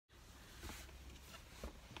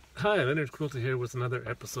Hi, Leonard Quilty here with another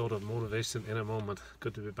episode of Motivation in a Moment.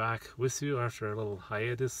 Good to be back with you after a little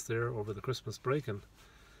hiatus there over the Christmas break and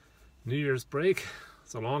New Year's break.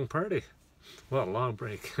 It's a long party. Well, a long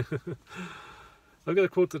break. I've got a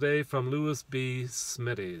quote today from Lewis B.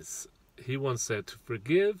 Smithies. He once said, "To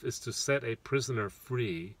forgive is to set a prisoner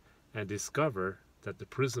free and discover that the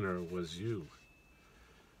prisoner was you."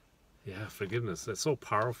 Yeah, forgiveness. That's so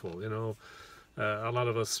powerful, a lot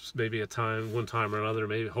of us, maybe one time or another,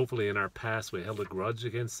 maybe hopefully in our past, we held a grudge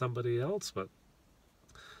against somebody else, but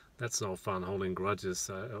that's no fun holding grudges.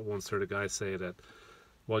 I once heard a guy say that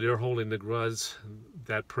while you're holding the grudge,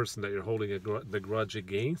 that person that you're holding the grudge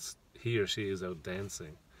against, he or she is out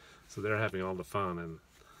dancing. So they're having all the fun, and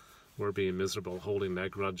we're being miserable holding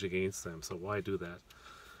that grudge against them. So why do that?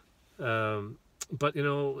 But,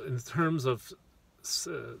 in terms of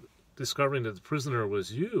discovering that the prisoner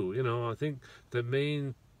was you, I think the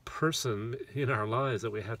main person in our lives that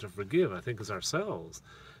we have to forgive, I think, is ourselves.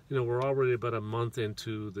 We're already about a month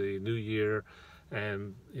into the new year,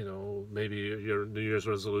 and maybe your New Year's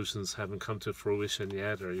resolutions haven't come to fruition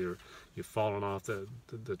yet, or you've fallen off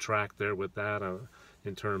the track there with that,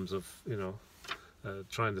 in terms of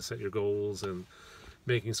trying to set your goals and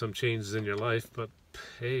making some changes in your life. But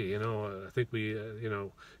hey, I think we,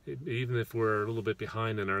 even if we're a little bit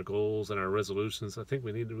behind in our goals and our resolutions, I think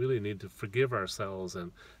we really need to forgive ourselves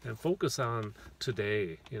and focus on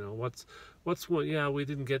today. What's what? Yeah, we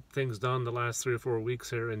didn't get things done the last 3 or 4 weeks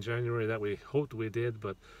here in January that we hoped we did,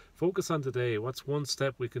 but focus on today. What's one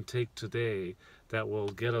step we can take today that will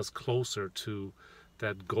get us closer to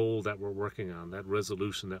that goal that we're working on, that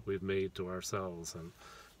resolution that we've made to ourselves? And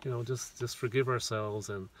just forgive ourselves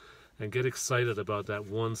and get excited about that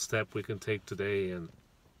one step we can take today, and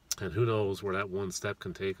who knows where that one step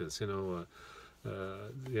can take us. The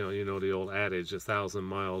old adage,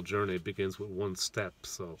 1,000-mile journey begins with one step.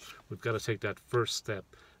 So we've got to take that first step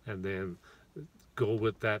and then go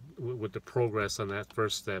with the progress on that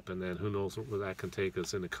first step, and then who knows where that can take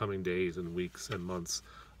us in the coming days and weeks and months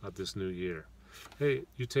of this new year. Hey,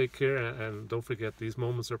 you take care, and don't forget, these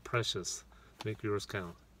moments are precious. Make yours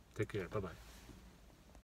count. Take care. Bye-bye.